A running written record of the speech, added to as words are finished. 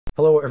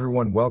Hello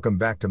everyone, welcome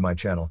back to my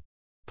channel.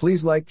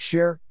 Please like,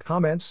 share,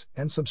 comments,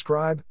 and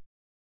subscribe.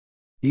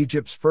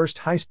 Egypt's first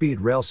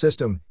high-speed rail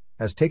system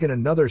has taken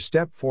another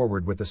step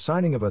forward with the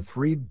signing of a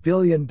 $3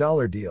 billion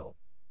deal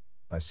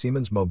by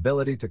Siemens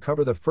Mobility to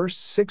cover the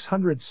first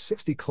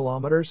 660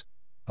 kilometers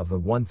of the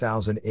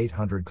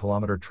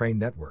 1,800-kilometer train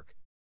network.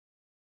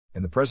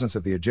 In the presence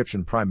of the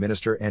Egyptian Prime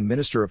Minister and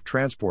Minister of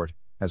Transport,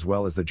 as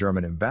well as the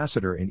German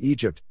ambassador in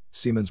Egypt,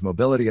 Siemens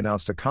Mobility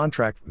announced a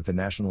contract with the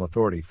National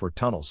Authority for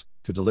Tunnels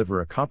to deliver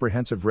a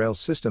comprehensive rail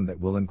system that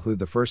will include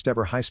the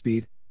first-ever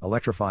high-speed,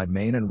 electrified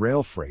main and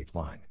rail freight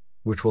line,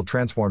 which will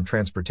transform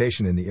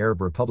transportation in the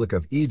Arab Republic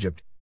of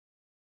Egypt.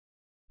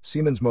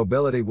 Siemens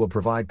Mobility will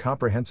provide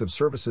comprehensive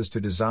services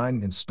to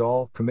design,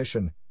 install,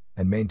 commission,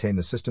 and maintain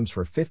the systems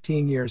for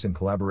 15 years in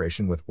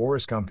collaboration with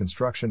Orascom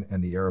Construction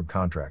and the Arab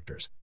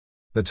contractors.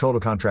 The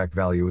total contract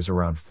value is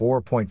around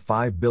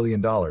 $4.5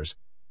 billion,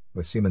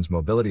 with Siemens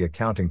Mobility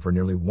accounting for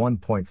nearly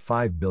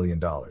 $1.5 billion.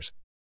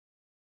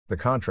 The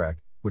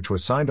contract, which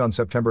was signed on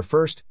September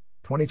 1,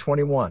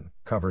 2021,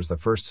 covers the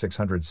first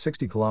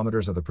 660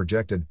 kilometers of the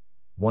projected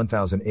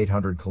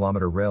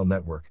 1,800-kilometer rail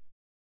network.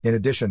 In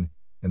addition,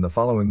 in the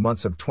following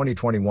months of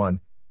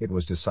 2021, it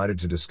was decided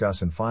to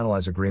discuss and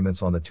finalize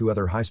agreements on the two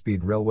other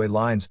high-speed railway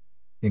lines,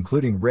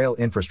 including rail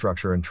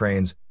infrastructure and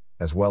trains,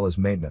 as well as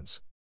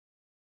maintenance.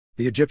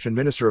 The Egyptian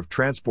Minister of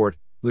Transport,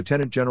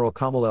 Lieutenant General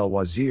Kamal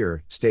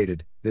El-Wazir,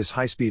 stated, "This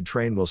high-speed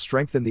train will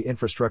strengthen the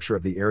infrastructure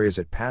of the areas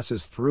it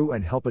passes through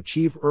and help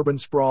achieve urban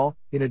sprawl,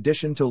 in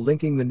addition to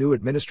linking the new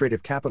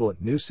administrative capital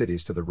at new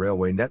cities to the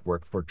railway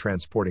network for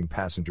transporting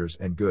passengers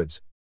and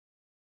goods."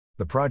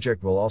 The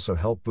project will also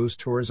help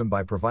boost tourism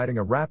by providing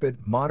a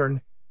rapid,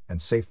 modern,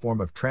 and safe form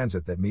of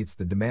transit that meets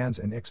the demands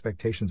and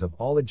expectations of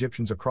all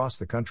Egyptians across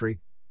the country,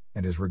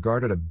 and is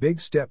regarded a big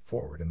step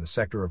forward in the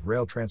sector of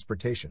rail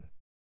transportation.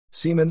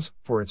 Siemens,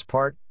 for its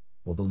part,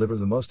 will deliver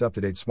the most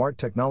up-to-date smart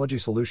technology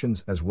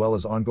solutions as well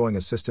as ongoing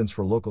assistance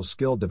for local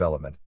skill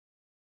development.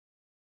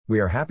 "We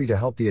are happy to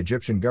help the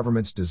Egyptian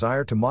government's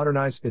desire to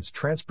modernize its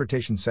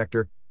transportation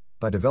sector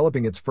by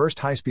developing its first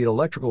high-speed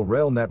electrical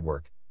rail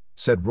network,"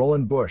 said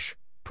Roland Busch,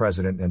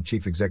 President and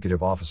Chief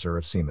Executive Officer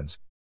of Siemens.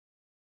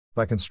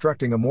 "By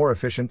constructing a more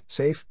efficient,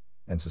 safe,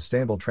 and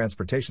sustainable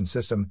transportation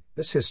system,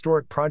 this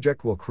historic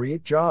project will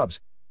create jobs,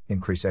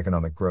 increase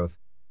economic growth,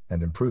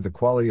 and improve the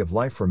quality of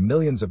life for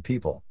millions of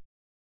people.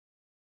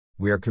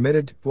 We are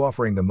committed to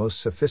offering the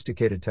most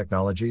sophisticated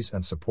technologies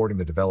and supporting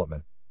the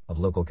development of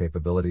local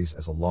capabilities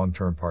as a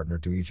long-term partner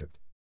to Egypt.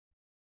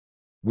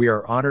 We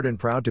are honored and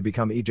proud to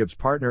become Egypt's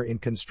partner in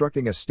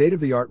constructing a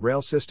state-of-the-art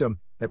rail system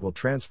that will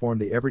transform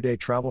the everyday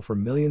travel for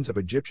millions of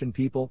Egyptian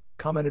people,"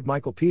 commented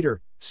Michael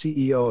Peter,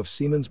 CEO of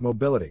Siemens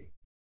Mobility.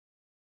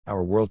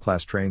 "Our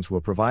world-class trains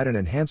will provide an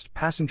enhanced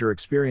passenger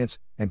experience,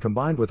 and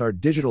combined with our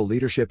digital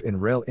leadership in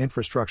rail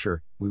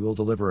infrastructure, we will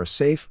deliver a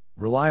safe,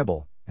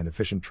 reliable, and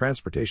efficient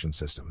transportation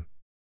system."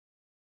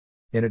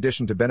 In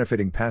addition to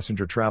benefiting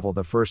passenger travel,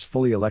 the first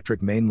fully electric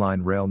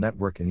mainline rail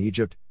network in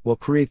Egypt will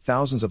create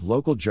thousands of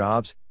local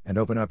jobs and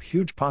open up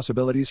huge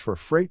possibilities for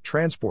freight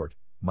transport,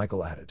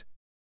 Michael added.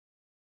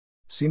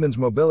 Siemens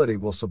Mobility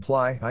will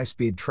supply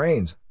high-speed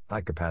trains,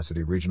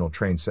 high-capacity regional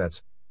train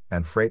sets,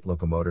 and freight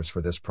locomotives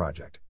for this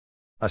project.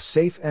 A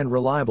safe and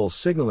reliable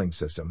signaling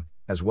system,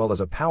 as well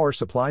as a power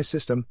supply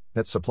system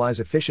that supplies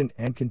efficient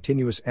and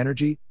continuous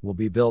energy, will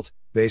be built,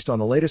 based on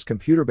the latest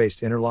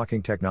computer-based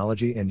interlocking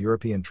technology and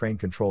European Train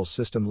Control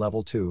System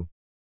Level 2.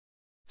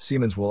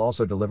 Siemens will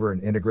also deliver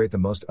and integrate the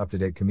most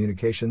up-to-date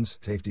communications,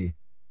 safety,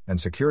 and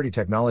security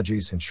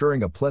technologies,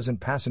 ensuring a pleasant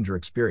passenger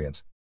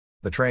experience.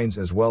 The trains,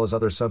 as well as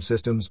other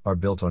subsystems, are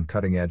built on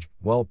cutting-edge,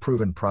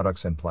 well-proven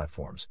products and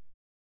platforms.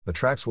 The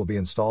tracks will be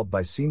installed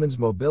by Siemens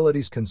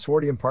Mobility's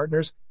consortium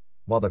partners,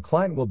 while the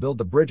client will build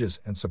the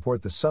bridges and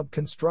support the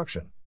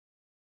sub-construction.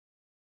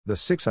 The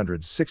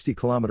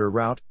 660-kilometer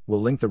route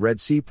will link the Red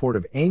Sea port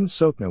of Ain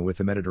Sokna with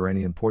the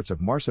Mediterranean ports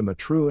of Marsa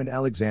Matruh and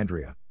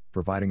Alexandria,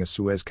 providing a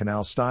Suez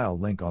Canal-style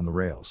link on the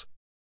rails.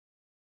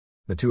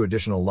 The two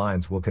additional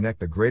lines will connect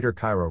the Greater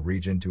Cairo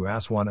region to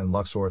Aswan and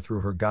Luxor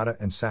through Hurghada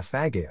and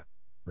Safagia,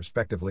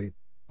 respectively,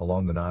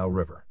 along the Nile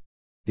River.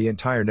 The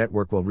entire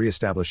network will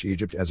re-establish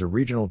Egypt as a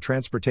regional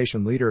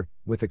transportation leader,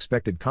 with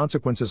expected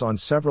consequences on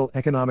several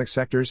economic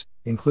sectors,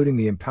 including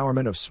the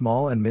empowerment of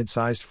small and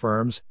mid-sized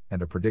firms, and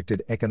a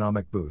predicted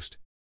economic boost.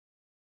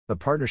 The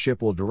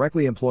partnership will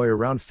directly employ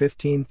around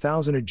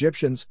 15,000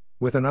 Egyptians,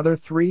 with another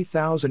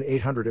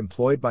 3,800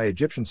 employed by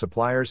Egyptian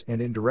suppliers and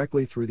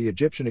indirectly through the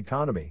Egyptian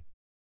economy.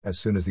 As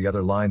soon as the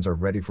other lines are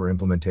ready for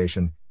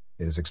implementation,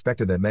 it is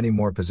expected that many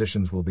more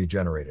positions will be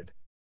generated.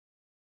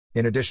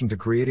 In addition to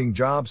creating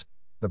jobs,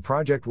 the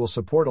project will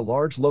support a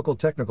large local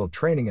technical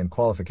training and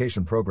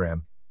qualification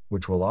program,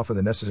 which will offer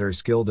the necessary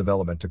skill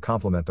development to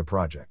complement the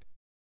project.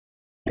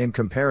 In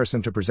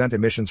comparison to present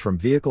emissions from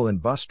vehicle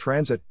and bus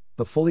transit,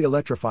 the fully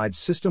electrified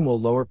system will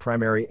lower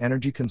primary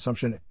energy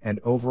consumption and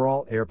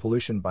overall air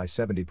pollution by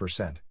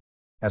 70%.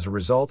 As a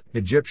result,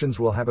 Egyptians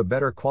will have a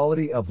better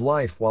quality of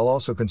life while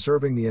also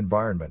conserving the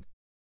environment.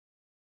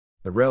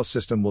 The rail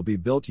system will be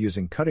built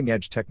using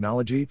cutting-edge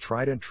technology,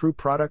 tried and true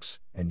products,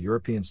 and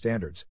European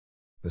standards.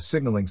 The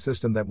signaling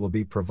system that will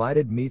be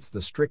provided meets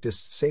the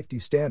strictest safety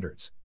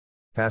standards.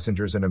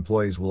 Passengers and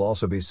employees will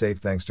also be safe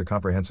thanks to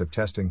comprehensive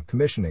testing,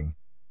 commissioning,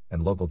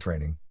 and local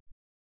training.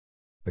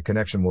 The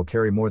connection will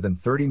carry more than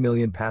 30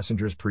 million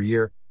passengers per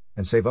year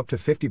and save up to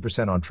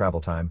 50% on travel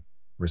time,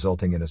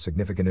 resulting in a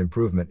significant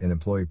improvement in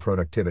employee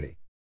productivity.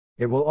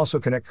 It will also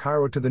connect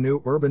Cairo to the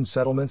new urban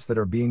settlements that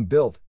are being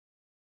built.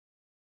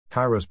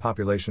 Cairo's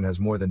population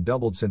has more than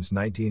doubled since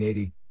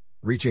 1980,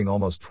 reaching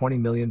almost 20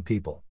 million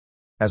people.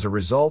 As a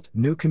result,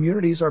 new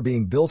communities are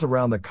being built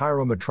around the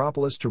Cairo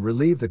metropolis to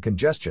relieve the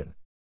congestion.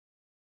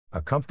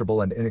 A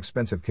comfortable and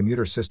inexpensive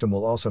commuter system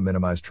will also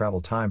minimize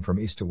travel time from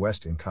east to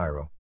west in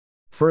Cairo.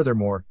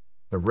 Furthermore,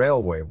 the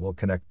railway will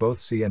connect both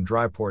sea and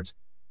dry ports,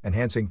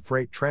 enhancing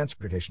freight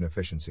transportation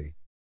efficiency.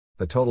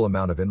 The total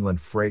amount of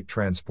inland freight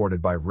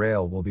transported by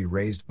rail will be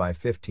raised by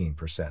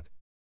 15%.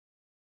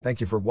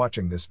 Thank you for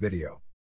watching this video.